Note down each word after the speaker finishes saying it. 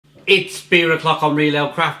It's beer o'clock on Real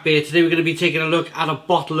Ale Craft Beer. Today we're going to be taking a look at a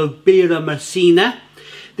bottle of Birra Messina.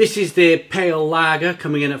 This is the pale lager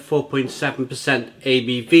coming in at 4.7%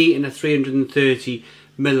 ABV in a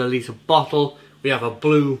 330ml bottle. We have a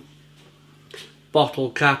blue bottle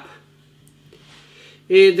cap.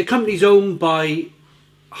 The company's owned by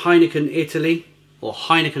Heineken Italy, or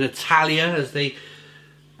Heineken Italia as they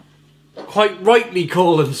quite rightly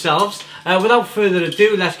call themselves. Without further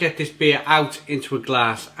ado, let's get this beer out into a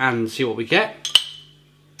glass and see what we get.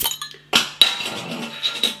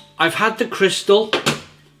 I've had the Crystal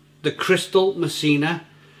Messina.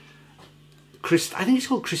 I think it's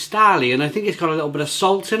called Cristalli, and I think it's got a little bit of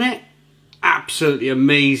salt in it. Absolutely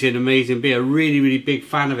amazing beer. Really big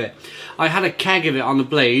fan of it. I had a keg of it on the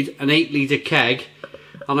blade, an 8-litre keg,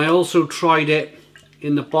 and I also tried it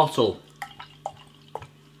in the bottle.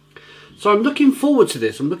 So I'm looking forward to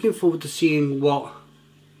this. I'm looking forward to seeing what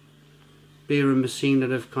Birra Messina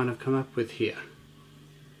have kind of come up with here.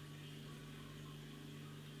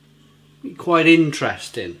 Quite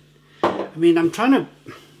interesting. I mean, I'm trying to,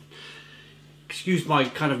 excuse my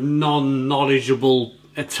kind of non-knowledgeable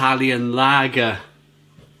Italian lager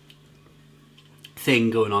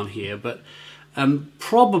thing going on here, but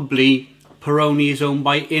probably Peroni is owned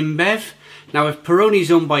by InBev. Now, if Peroni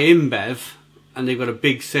is owned by InBev, and they've got a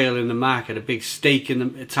big sale in the market, a big stake in the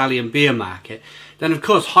Italian beer market, then of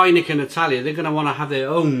course Heineken Italia, they're going to want to have their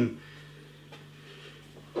own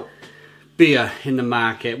beer in the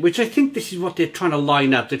market, which I think this is what they're trying to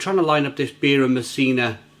line up. They're trying to line up this Birra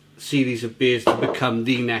Messina series of beers to become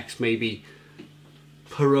the next maybe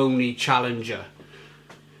Peroni challenger.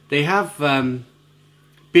 They have Birra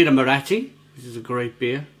Moretti. This is a great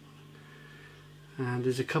beer. And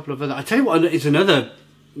there's a couple of other, I tell you what is another,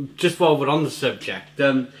 just while we're on the subject,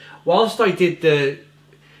 whilst I did the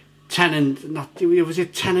Tenant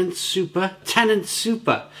Super,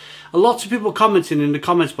 a lot of people commenting in the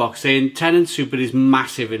comments box saying Tenant Super is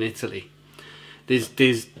massive in Italy.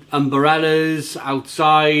 There's umbrellas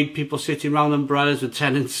outside, people sitting around umbrellas with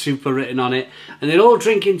Tenant Super written on it, and they're all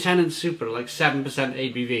drinking Tenant Super like 7%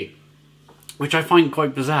 ABV, which I find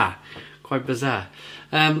quite bizarre.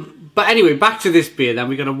 But anyway, back to this beer then.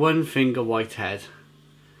 We got a One Finger Whitehead.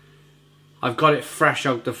 I've got it fresh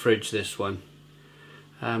out the fridge, this one.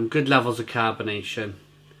 Good levels of carbonation.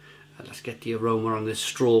 Let's get the aroma on this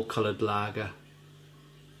straw coloured lager.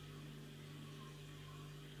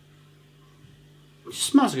 It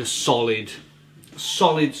smells like a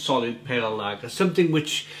solid pale lager. Something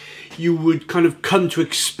which you would kind of come to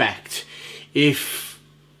expect if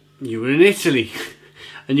you were in Italy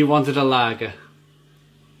and you wanted a lager.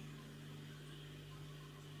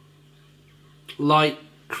 Light,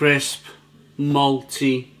 crisp,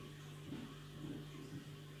 malty,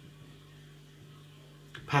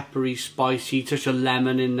 peppery, spicy, touch of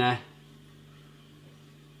lemon in there.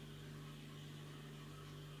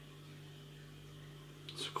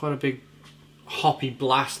 It's quite a big hoppy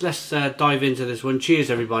blast. Let's dive into this one.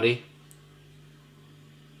 Cheers, everybody.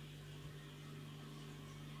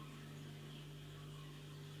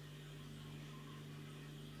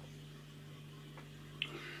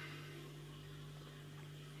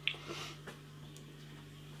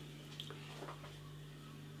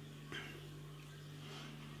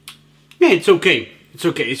 Yeah, it's okay. It's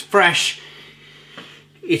okay. It's fresh.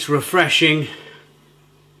 It's refreshing.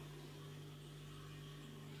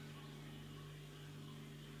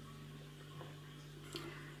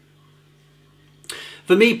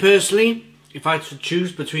 For me personally, if I had to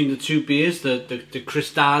choose between the two beers, the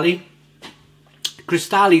Cristalli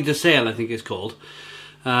de Sale, I think it's called,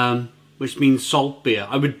 which means salt beer,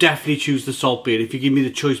 I would definitely choose the salt beer if you give me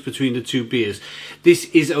the choice between the two beers. This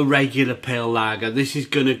is a regular pale lager. This is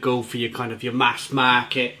going to go for your kind of your mass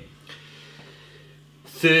market,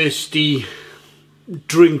 thirsty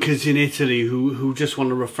drinkers in Italy who just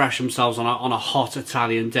want to refresh themselves on a hot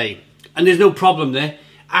Italian day. And there's no problem there.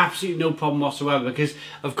 Absolutely no problem whatsoever, because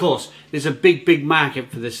of course there's a big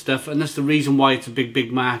market for this stuff, and that's the reason why it's a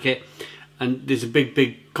big market. And there's a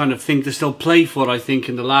big kind of thing to still play for, I think,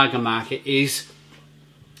 in the lager market, is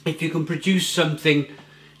if you can produce something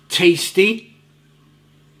tasty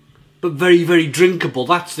but very drinkable.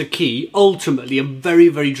 That's the key. Ultimately, a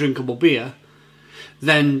very drinkable beer.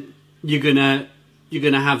 Then you're gonna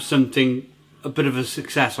have something, a bit of a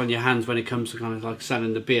success on your hands when it comes to kind of like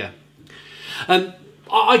selling the beer.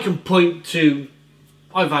 I can point to,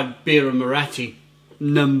 I've had Birra Moretti a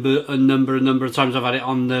number of times. I've had it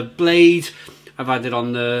on the blade, I've had it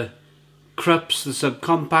on the Krups, the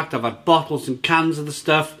subcompact, I've had bottles and cans of the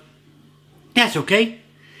stuff. Yeah, it's okay.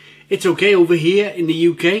 It's okay over here in the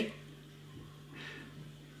UK.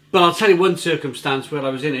 But I'll tell you one circumstance where I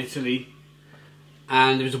was in Italy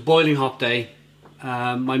and it was a boiling hot day.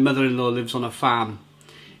 My mother-in-law lives on a farm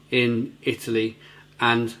in Italy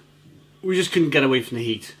and we just couldn't get away from the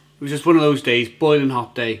heat. It was just one of those days, boiling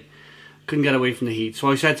hot day, couldn't get away from the heat.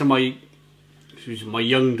 So I said to my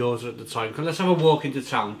young daughter at the time, let's have a walk into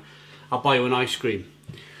town, I'll buy you an ice cream.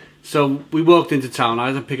 So we walked into town. I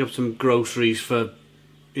had to pick up some groceries for,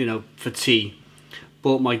 you know, for tea.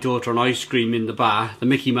 Bought my daughter an ice cream in the bar, the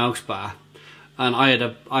Mickey Mouse bar, and I had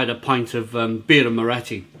a pint of Birra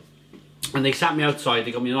Messina. And they sat me outside.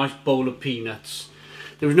 They got me a nice bowl of peanuts.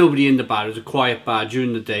 There was nobody in the bar. It was a quiet bar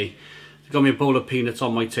during the day. They got me a bowl of peanuts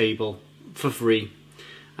on my table for free,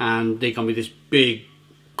 and they got me this big,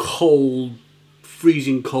 cold,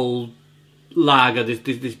 freezing cold lager, this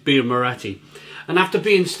Birra Messina. And after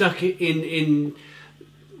being stuck in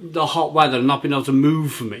the hot weather and not being able to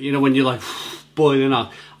move from it, you know, when you're like boiling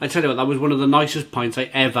up, I tell you what, that was one of the nicest pints I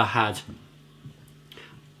ever had.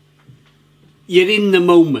 You're in the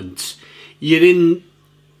moment. You're in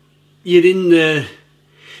the...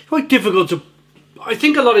 It's quite difficult to... I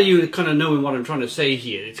think a lot of you are kind of knowing what I'm trying to say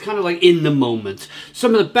here. It's kind of like in the moment.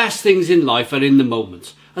 Some of the best things in life are in the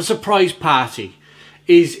moment. A surprise party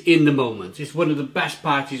is in the moment. It's one of the best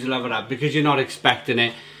parties you'll ever have because you're not expecting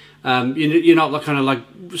it. You're not kind of like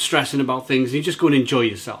stressing about things. You just go and enjoy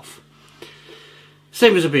yourself.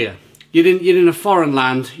 Same as a beer. You're in a foreign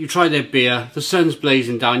land. You try their beer. The sun's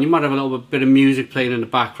blazing down. You might have a little bit of music playing in the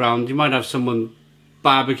background. You might have someone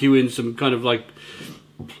barbecuing some kind of like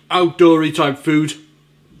outdoory type food.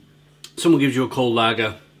 Someone gives you a cold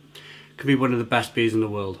lager. Could be one of the best beers in the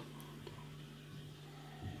world.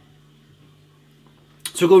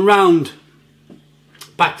 So going round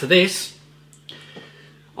back to this,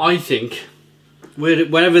 I think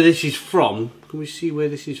wherever this is from, can we see where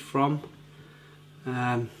this is from?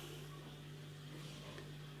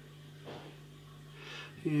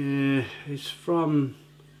 Yeah, it's from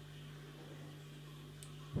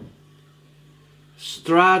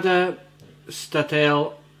Strada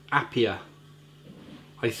Statale Appia,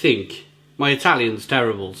 I think. My Italian's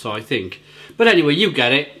terrible, so I think. But anyway, you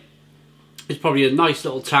get it. It's probably a nice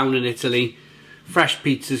little town in Italy. Fresh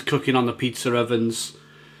pizzas cooking on the pizza ovens.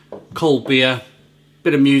 Cold beer.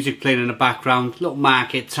 Bit of music playing in the background. Little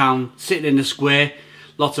market town. Sitting in the square.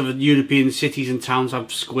 Lots of European cities and towns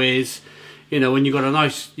have squares. You know, when you got a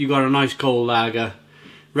nice cold lager.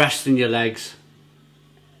 Resting your legs.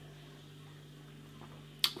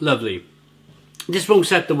 Lovely. This won't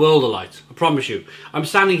set the world alight, I promise you. I'm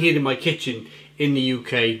standing here in my kitchen in the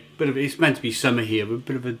UK. It's meant to be summer here, but a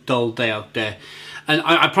bit of a dull day out there. And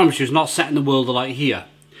I promise you, it's not setting the world alight here.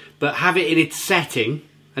 But have it in its setting,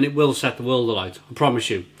 and it will set the world alight. I promise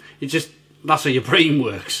you. It's just, that's how your brain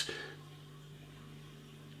works.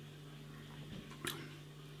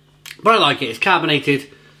 But I like it. It's carbonated.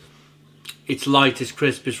 It's light, it's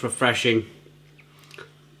crisp, it's refreshing.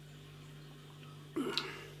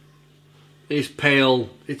 It's pale,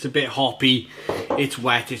 it's a bit hoppy, it's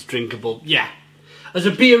wet, it's drinkable. Yeah. As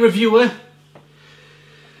a beer reviewer,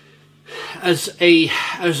 as a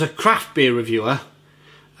craft beer reviewer,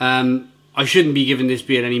 I shouldn't be giving this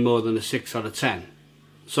beer any more than a 6 out of 10.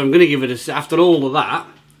 So I'm going to give it a, after all of that,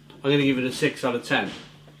 I'm going to give it a 6 out of 10.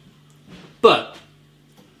 But,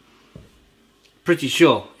 pretty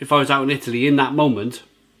sure, if I was out in Italy in that moment,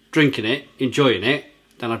 drinking it, enjoying it,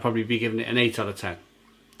 then I'd probably be giving it an 8 out of 10.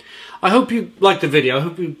 I hope you liked the video. I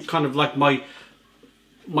hope you kind of like my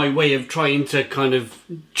way of trying to kind of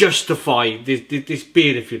justify this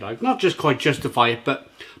beer, if you like. Not just quite justify it, but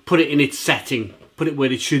put it in its setting. Put it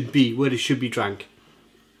where it should be drank.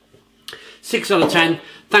 6 out of 10.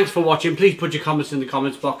 Thanks for watching. Please put your comments in the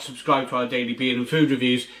comments box. Subscribe to our daily beer and food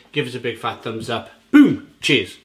reviews. Give us a big fat thumbs up. Boom. Cheers.